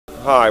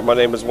Hi, my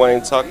name is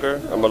Wayne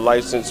Tucker. I'm a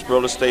licensed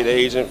real estate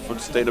agent for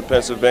the state of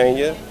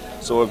Pennsylvania.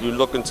 So if you're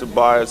looking to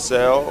buy or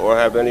sell or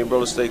have any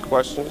real estate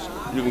questions,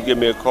 you can give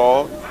me a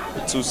call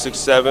at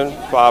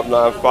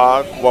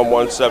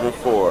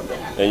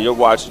 267-595-1174. And you're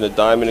watching the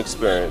Diamond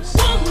Experience.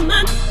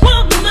 Woman,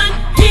 woman,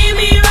 hear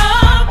me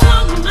roar.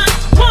 Woman,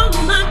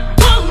 woman,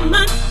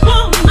 woman,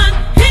 woman,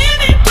 hear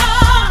me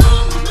roar.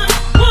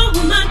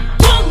 Woman,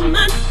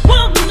 woman,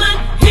 woman,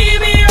 hear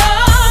me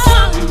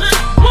roar. Woman,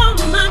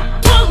 woman,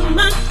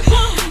 woman.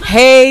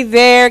 Hey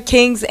there,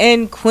 kings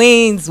and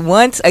queens.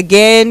 Once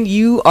again,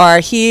 you are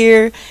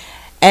here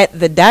at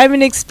the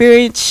Diamond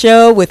Experience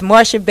Show with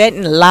Marsha,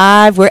 Benton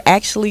live. We're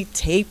actually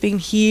taping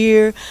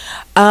here.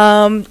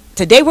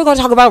 Today we're going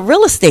to talk about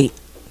real estate.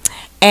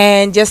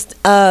 And just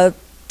to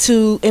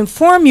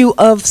inform you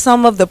of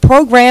some of the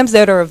programs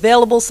that are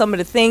available, some of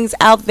the things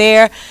out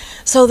there,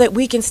 so that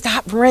we can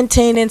stop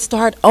renting and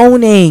start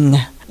owning.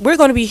 We're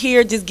going to be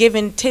here just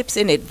giving tips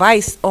and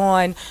advice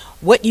on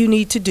what you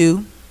need to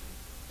do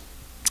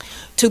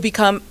to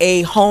become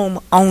a home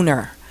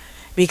owner,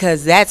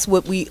 because that's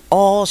what we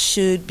all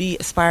should be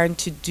aspiring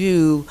to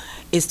do,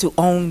 is to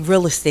own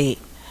real estate.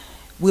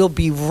 We'll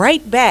be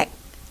right back.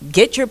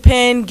 Get your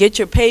pen, get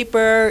your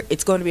paper.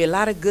 It's going to be a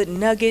lot of good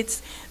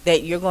nuggets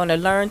that you're going to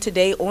learn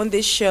today on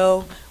this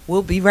show.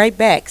 We'll be right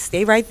back.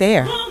 Stay right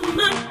there.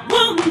 Woman,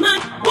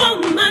 woman,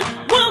 woman,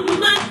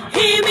 woman,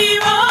 hear me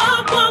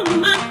roar.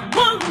 Woman,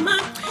 woman.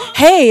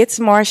 Hey, it's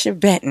Marsha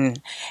Benton.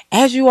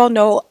 As you all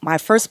know, my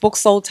first book,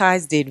 Soul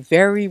Ties, did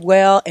very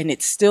well, and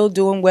it's still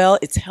doing well.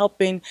 It's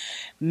helping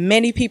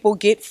many people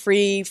get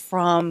free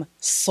from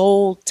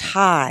soul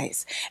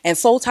ties. And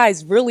soul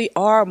ties really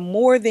are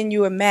more than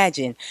you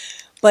imagine.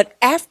 But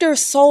after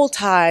Soul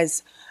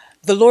Ties,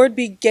 the Lord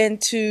began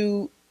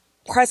to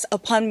press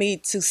upon me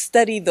to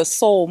study the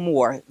soul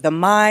more, the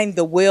mind,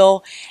 the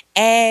will,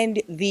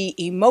 and the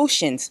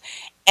emotions.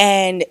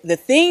 And the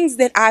things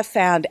that I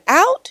found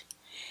out,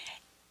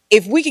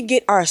 if we could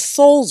get our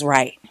souls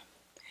right,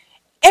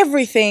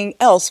 everything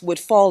else would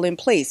fall in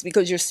place,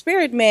 because your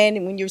spirit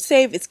man, when you're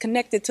saved, it's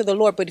connected to the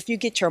Lord. But if you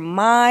get your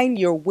mind,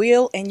 your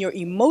will, and your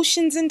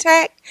emotions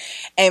intact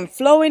and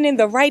flowing in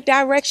the right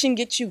direction,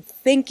 get you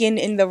thinking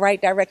in the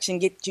right direction,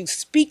 get you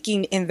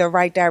speaking in the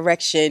right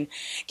direction,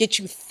 get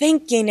you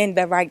thinking in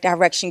the right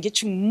direction,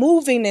 get you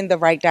moving in the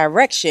right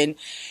direction,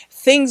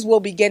 things will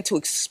begin to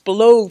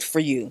explode for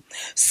you.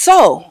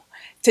 So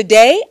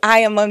today I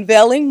am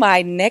unveiling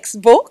my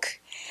next book.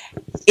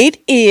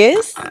 It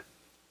is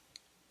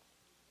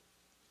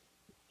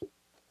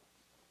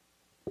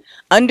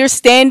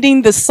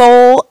Understanding the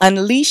Soul,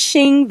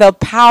 Unleashing the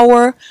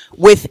Power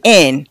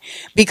Within,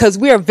 because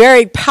we are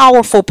very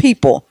powerful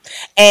people,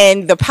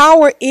 and the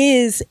power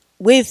is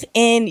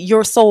within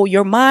your soul,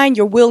 your mind,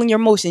 your will, and your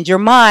emotions. Your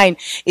mind,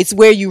 it's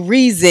where you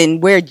reason,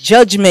 where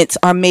judgments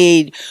are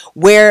made,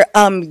 where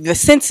the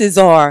senses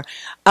are.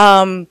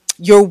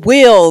 Your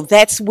will,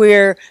 that's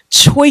where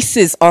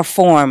choices are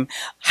formed,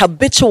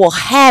 habitual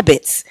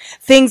habits,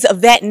 things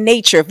of that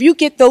nature. If you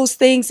get those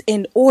things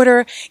in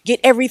order, get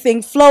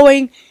everything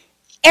flowing,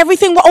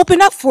 everything will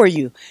open up for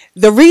you.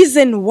 The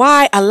reason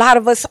why a lot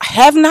of us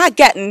have not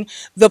gotten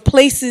the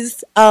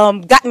places,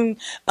 to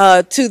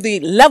the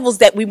levels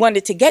that we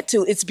wanted to get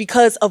to, it's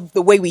because of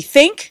the way we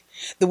think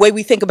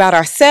about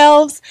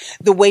ourselves,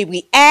 the way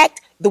we act,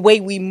 the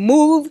way we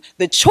move,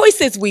 the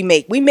choices we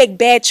make. We make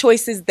bad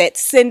choices that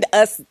send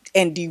us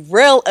and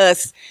derail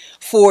us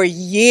for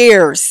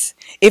years,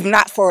 if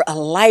not for a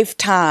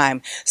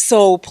lifetime.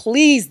 So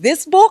please,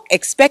 this book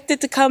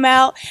expected to come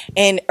out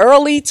in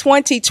early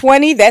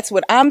 2020. That's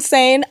what I'm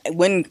saying,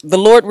 when the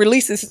Lord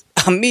releases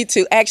me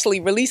to actually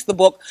release the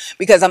book,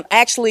 because I'm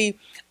actually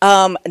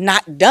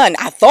not done.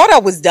 I thought I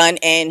was done,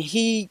 and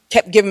he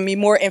kept giving me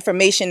more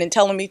information and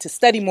telling me to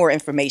study more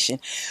information.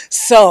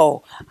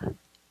 So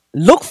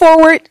look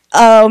forward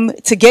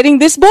to getting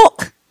this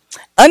book,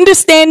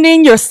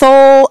 Understanding Your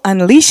Soul,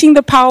 Unleashing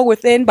the Power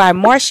Within, by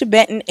Marsha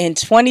Benton, in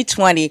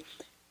 2020.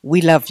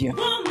 We love you.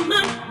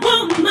 Woman,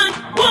 woman,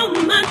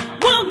 woman,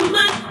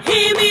 woman,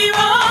 hear me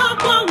roar.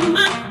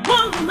 Woman,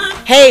 woman.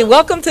 Hey,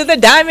 welcome to the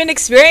Diamond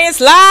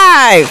Experience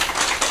Live.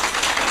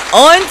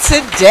 On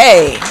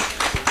today,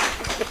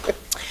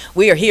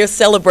 we are here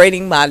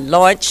celebrating my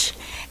launch,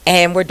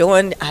 and we're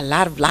doing a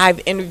lot of live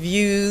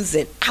interviews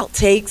and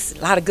outtakes,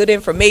 a lot of good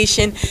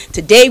information.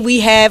 Today we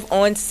have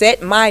on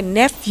set my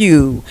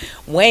nephew,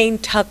 Wayne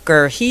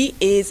Tucker. He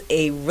is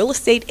a real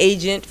estate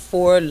agent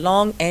for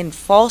Long and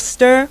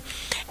Foster,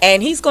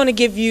 and he's going to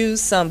give you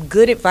some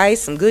good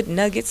advice, some good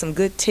nuggets, some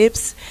good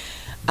tips.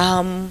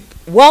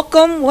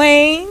 Welcome,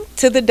 Wayne,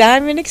 to the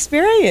Diamond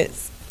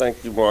Experience.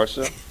 Thank you,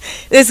 Marsha.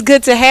 It's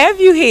good to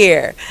have you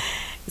here.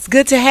 It's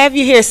good to have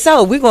you here.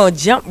 So we're going to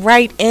jump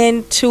right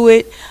into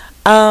it.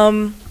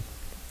 Tell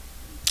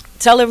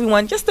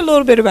everyone just a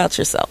little bit about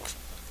yourself.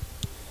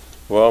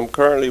 Well, I'm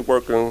currently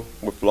working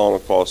with Long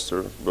and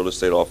Foster, Real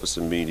Estate Office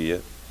and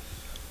Media.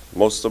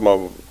 Most of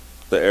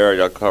the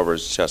area I cover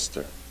is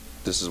Chester.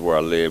 This is where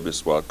I live, this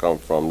is where I come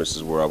from, this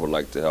is where I would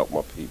like to help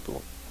my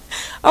people.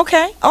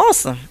 Okay,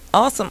 awesome,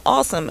 awesome,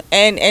 awesome,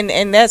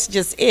 and that's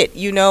just it.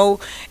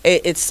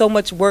 It's so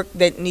much work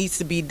that needs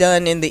to be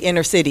done in the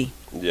inner city,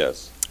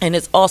 Yes. and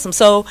it's awesome.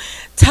 So,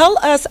 tell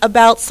us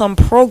about some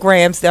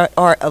programs that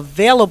are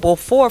available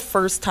for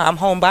first-time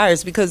home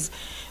buyers, because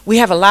we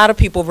have a lot of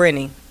people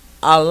renting,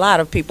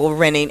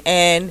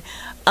 and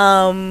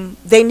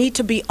they need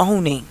to be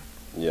owning.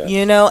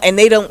 Yes. And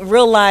they don't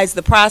realize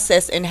the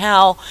process and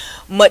how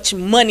much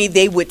money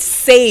they would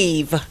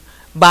save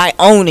by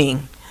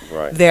owning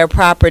Right. their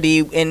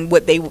property and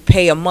what they would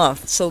pay a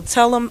month. So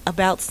tell them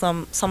about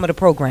some of the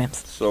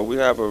programs. So we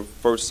have a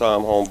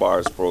first-time home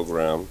buyers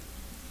program.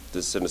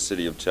 This is in the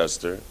city of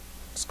Chester.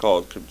 It's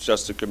called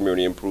Chester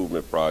Community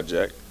Improvement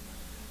Project.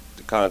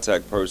 The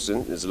contact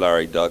person is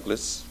Larry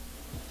Douglas.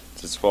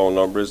 His phone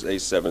number is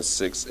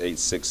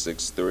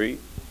 876-8663.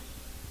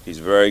 He's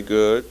very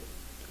good.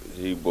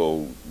 He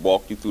will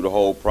walk you through the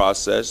whole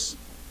process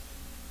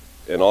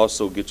and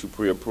also get you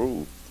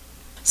pre-approved.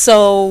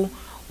 So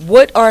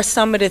what are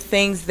some of the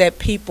things that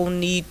people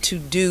need to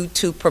do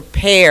to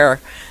prepare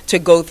to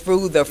go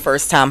through the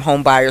first time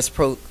home buyers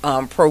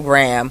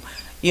program,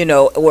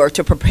 or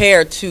to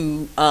prepare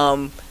to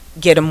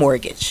get a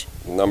mortgage?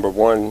 Number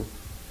one,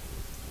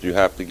 you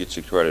have to get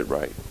your credit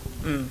right.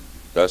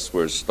 That's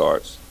where it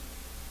starts.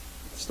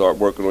 Start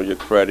working on your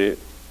credit,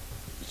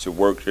 get your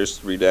work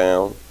history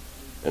down,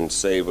 and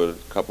save a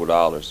couple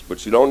dollars.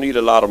 But you don't need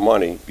a lot of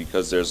money,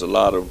 because there's a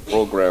lot of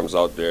programs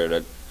out there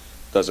that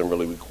doesn't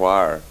really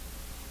require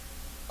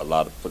a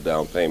lot for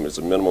down payment. It's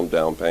a minimum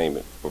down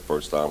payment for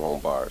first-time home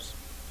buyers.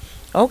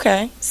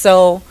 Okay,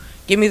 so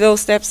give me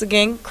those steps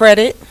again.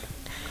 Credit.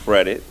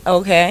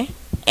 Okay,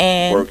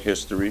 and Work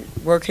history,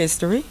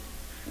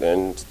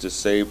 and just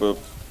save a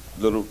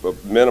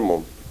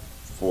minimum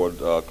for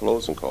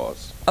closing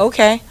costs.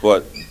 Okay.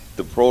 But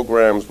the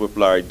programs with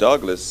Larry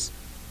Douglas,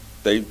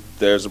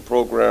 there's a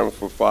program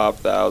for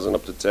 $5,000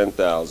 up to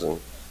 $10,000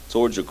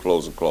 towards your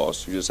closing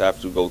costs. You just have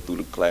to go through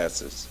the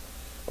classes.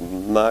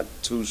 I'm not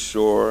too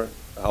sure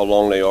how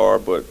long they are,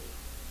 but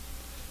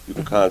you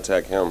can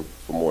contact him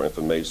for more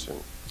information.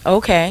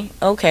 Okay.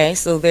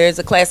 So there's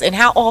a class, and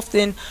how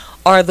often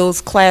are those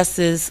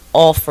classes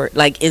offered?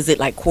 Like, is it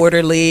like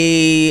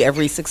quarterly,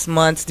 every 6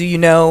 months? Do you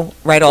know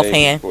right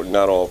offhand?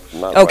 Not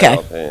Okay. right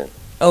offhand.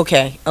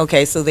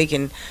 Okay. So they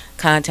can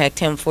contact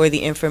him for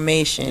the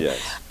information. Yes.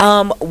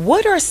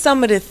 What are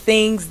some of the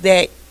things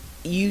that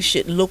you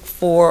should look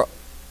for?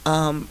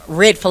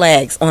 Red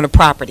flags on a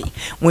property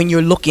when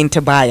you're looking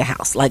to buy a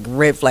house, like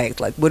red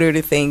flags, like what are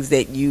the things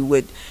that you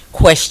would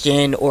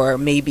question or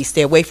maybe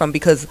stay away from,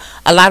 because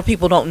a lot of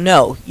people don't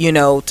know,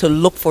 to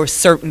look for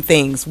certain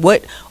things.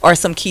 What are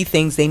some key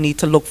things they need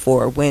to look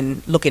for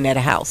when looking at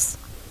a house?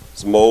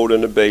 It's mold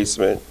in the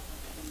basement,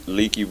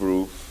 leaky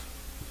roof,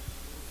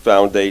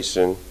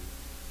 foundation,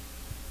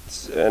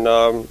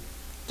 and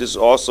just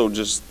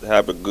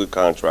have a good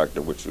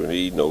contractor with you, and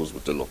he knows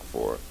what to look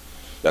for.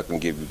 That can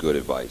give you good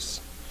advice.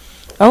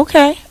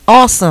 Okay,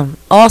 awesome.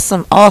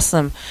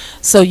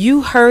 So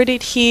you heard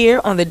it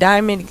here on the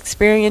Diamond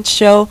Experience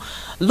Show.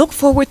 Look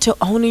forward to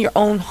owning your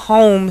own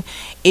home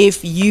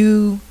if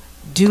you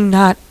do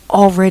not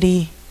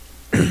already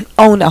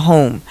own a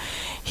home.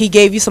 He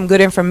gave you some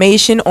good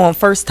information on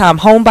first-time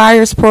home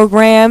buyers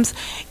programs.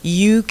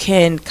 You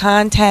can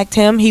contact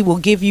him. He will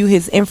give you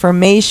his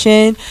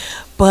information.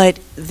 But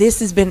this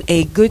has been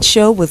a good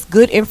show with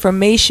good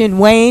information.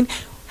 Wayne,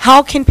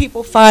 how can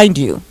people find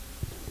you?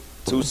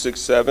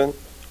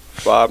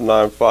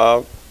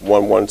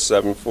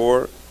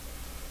 267-595-1174.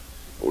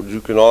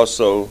 You can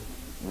also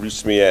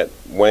reach me at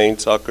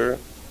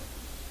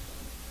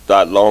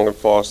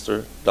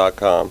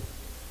waynetucker.longandfoster.com.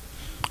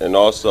 And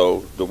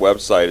also, the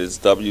website is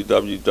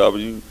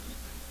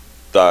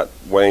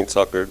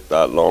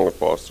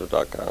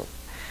www.waynetucker.longandfoster.com.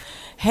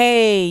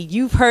 Hey,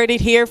 you've heard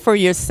it here for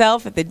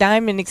yourself at the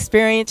Diamond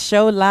Experience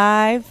Show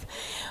Live.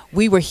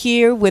 We were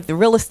here with the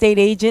real estate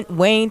agent,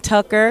 Wayne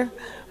Tucker,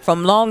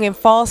 from Long and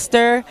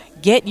Foster.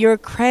 Get your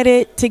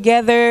credit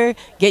together,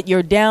 get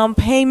your down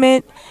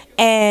payment,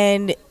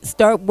 and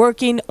start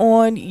working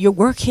on your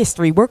work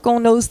history. Work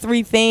on those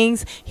 3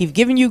 things. He's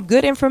given you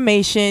good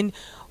information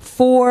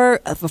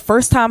for the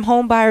first-time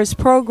home buyers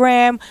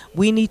program.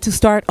 We need to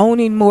start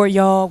owning more,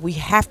 y'all. We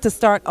have to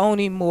start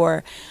owning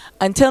more.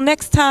 Until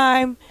next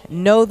time,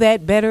 know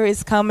that better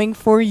is coming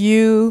for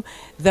you.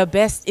 The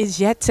best is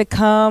yet to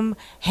come.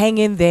 Hang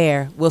in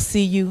there. We'll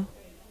see you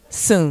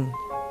soon.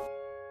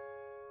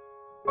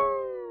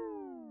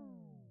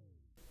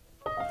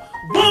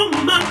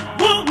 Woman,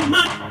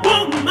 woman,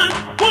 woman,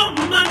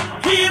 woman,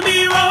 hear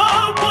me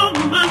roar.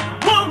 Woman,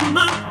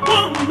 woman,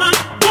 woman,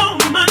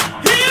 woman,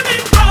 hear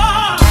me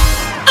roar.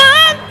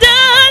 I'm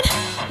done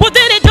with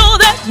any door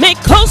that may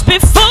close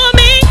before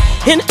me,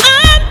 and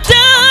I'm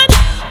done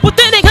with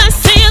any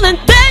concealing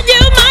that you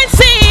might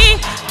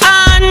see.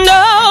 I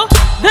know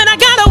that I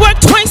gotta work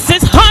twice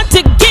as hard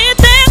to get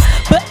there,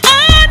 but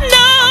I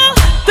know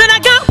that I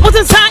got what's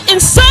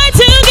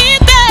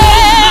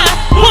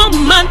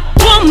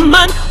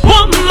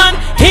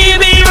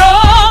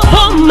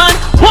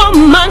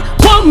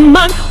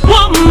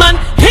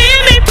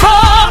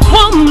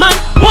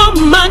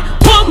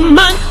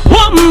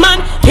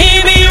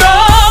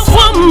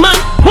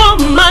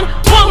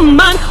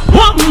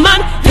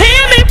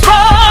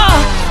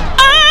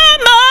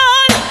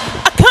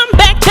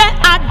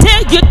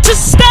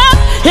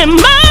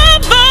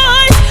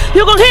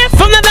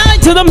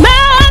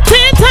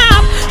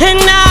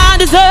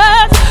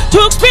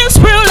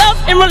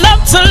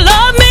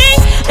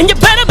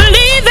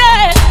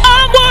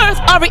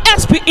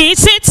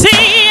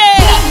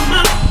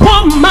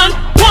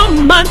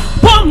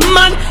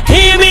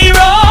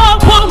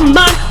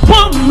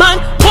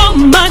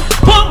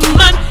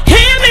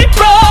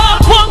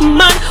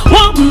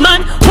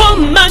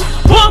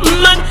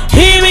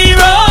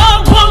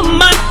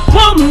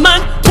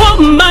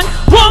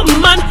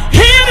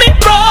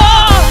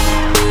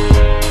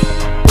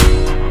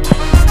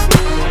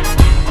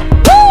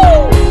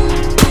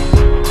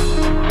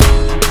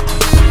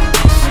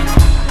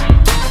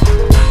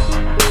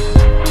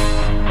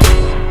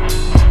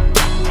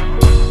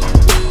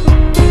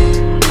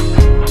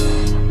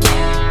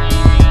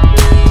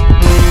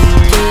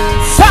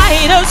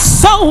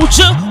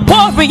soldier,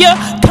 warrior,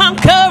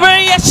 conqueror,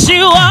 yes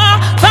you are.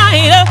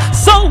 Fighter,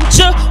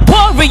 soldier,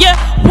 warrior,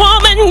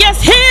 woman,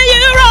 yes here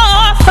you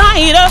are.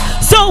 Fighter,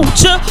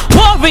 soldier,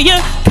 warrior,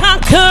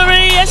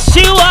 conqueror, yes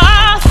you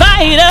are.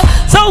 Fighter,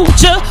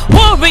 soldier,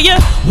 warrior,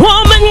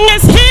 woman,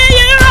 yes here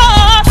you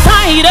are.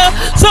 Fighter,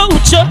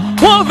 soldier,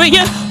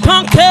 warrior,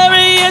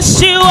 conqueror,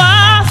 yes you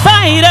are.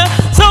 Fighter,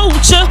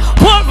 soldier,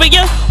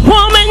 warrior,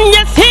 woman,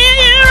 yes here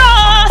you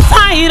are.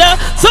 Fighter,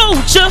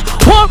 soldier,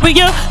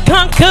 warrior,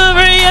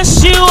 conqueror,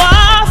 yes you are.